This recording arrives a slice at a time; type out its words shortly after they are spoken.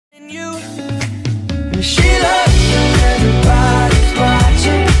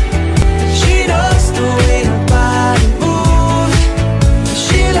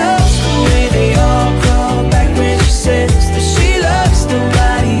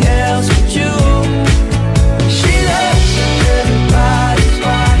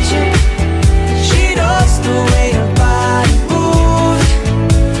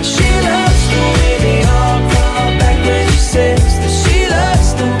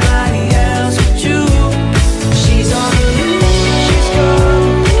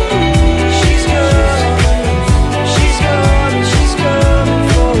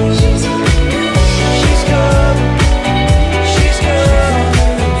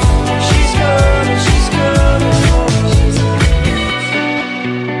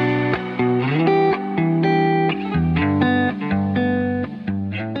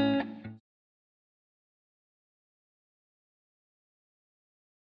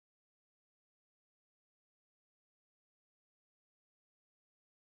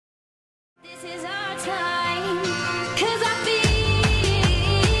This is our time, 'cause I feel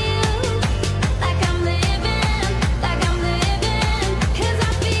like I'm living, 'cause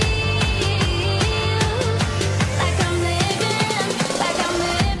I feel like I'm living.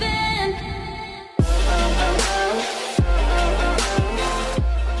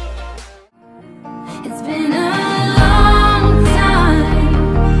 It's been a long time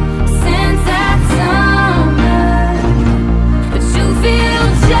since that summer, but you feel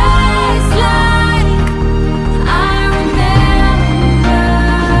just like I remember.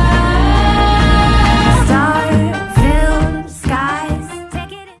 Star-filled skies,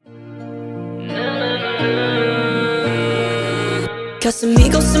 take it in.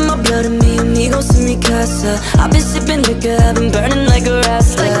 Casamigos in my blood and me amigos in mi casa. I've been sipping liquor, I've been burning like a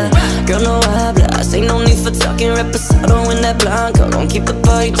rasta. Girl, no hablas, ain't no need for talking. Reposado in that blanco, gon' keep the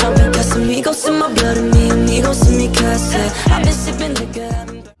party jumping. Casamigos in my blood and me amigos in mi casa. I've been sipping liquor, I've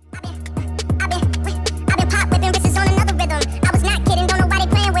been I've been pop whipping bitches on another rhythm. I was not kidding, don't nobody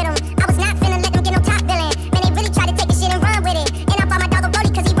playing with them. I was not finna let them get no top billing. Man, they really tried to take this shit and run with it. And I bought my dog a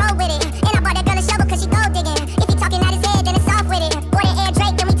rollie cause he rolled with it. And I bought that girl a shovel cause she gold digging. If he talking out his head, then it's off with it. Boy, that air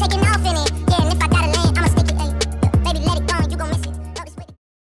Drake, then we taking off in it. Yeah, and if I got a lane, I'ma stick it. Ay, baby, let it go and you gon' miss it. Throw this with it.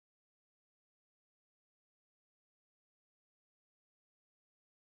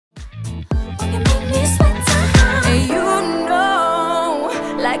 And you know,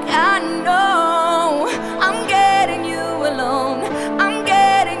 like I know, I'm getting you alone. I'm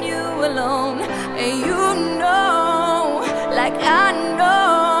getting you alone. And you know, like I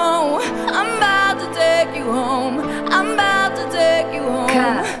know, I'm about to take you home. I'm about to take you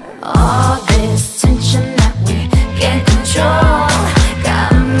home. All this tension that we can't control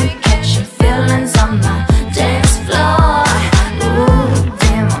got me catching feelings on the dance floor. Ooh,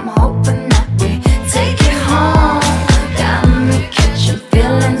 damn, I'm hoping that we take it home. Got me catching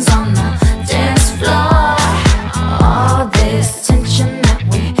feelings on the dance floor. All this tension that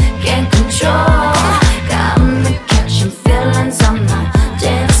we can't control got me catching feelings on the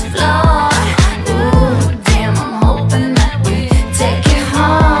dance floor. Ooh, damn, I'm hoping that we take it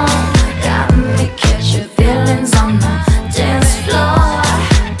home. Got me catching feelings on the dance floor.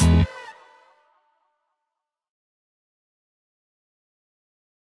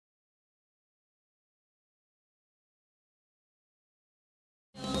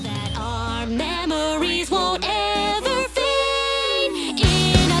 That our memories won't ever fade.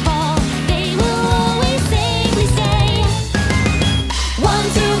 In a ball, they will always safely stay. 1,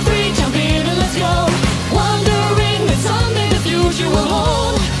 2, 3, jump in and let's go. Wondering that someday the future will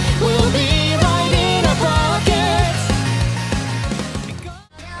hold. We'll be right in our pockets.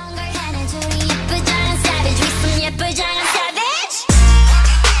 하는 둘이 예쁘잖아 savage. We some 예쁘잖아 savage.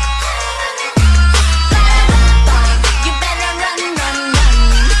 You better run, run, run.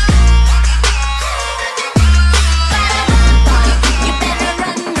 You better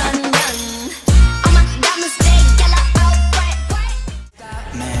run, run, run. All my diamonds big, yellow, all bright, bright.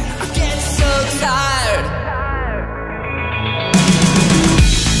 Man, I get so tired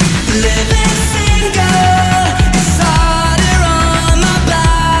living single. It's harder on my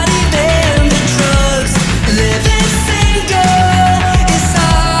body than the drugs. Living single is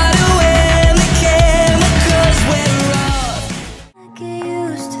harder when the chemicals wear off. I get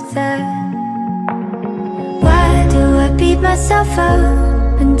used to that. Why do I beat myself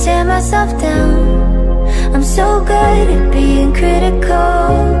up and tear myself down? I'm so good at being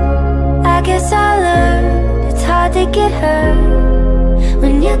critical. I guess I learned it's hard to get hurt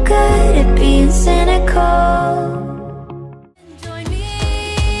when you're good at being cynical. Join me.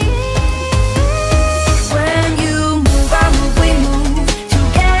 When you move, I move, we move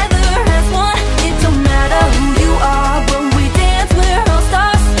together as one. It don't matter who you are. When we dance, we're all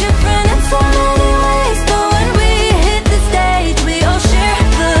stars, different in so many ways. But when we hit the stage, we all share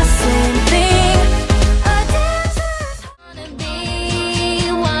the same thing. A dancer's wanna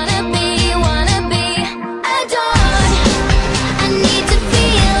be adored. I need to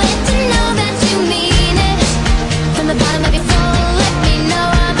feel it to know that you mean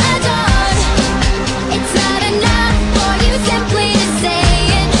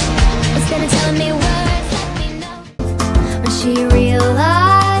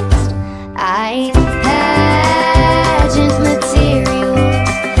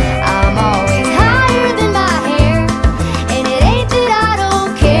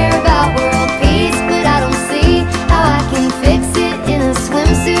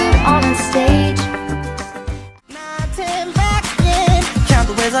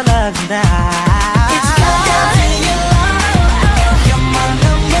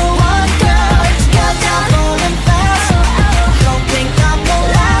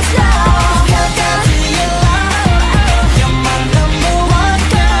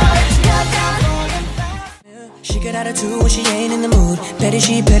Petty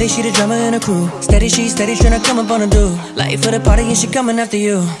she, the drama in a crew. Steady she, tryna come up on a do. Light for the party and she coming after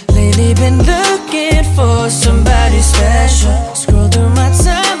you. Lately been looking for somebody special. Scroll through my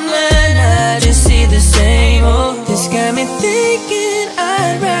timeline, I just see the same old. This got me thinking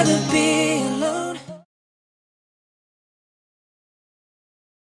I'd rather be alone.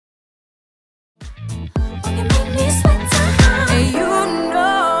 And you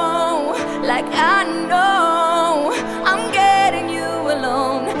know, like I know, I'm getting you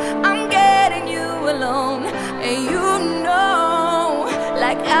alone. I'm getting you alone. And you know,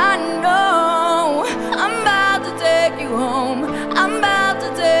 like I know, I'm about to take you home. I'm about to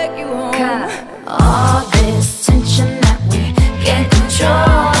take you home. All this tension that we can't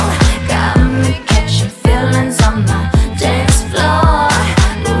control got me catching feelings on the dance floor.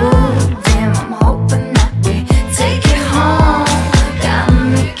 Ooh, damn, I'm hoping that we take it home. Got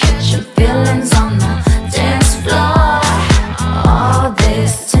me catching feelings on the dance floor. All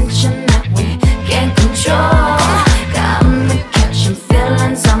this tension that we can't control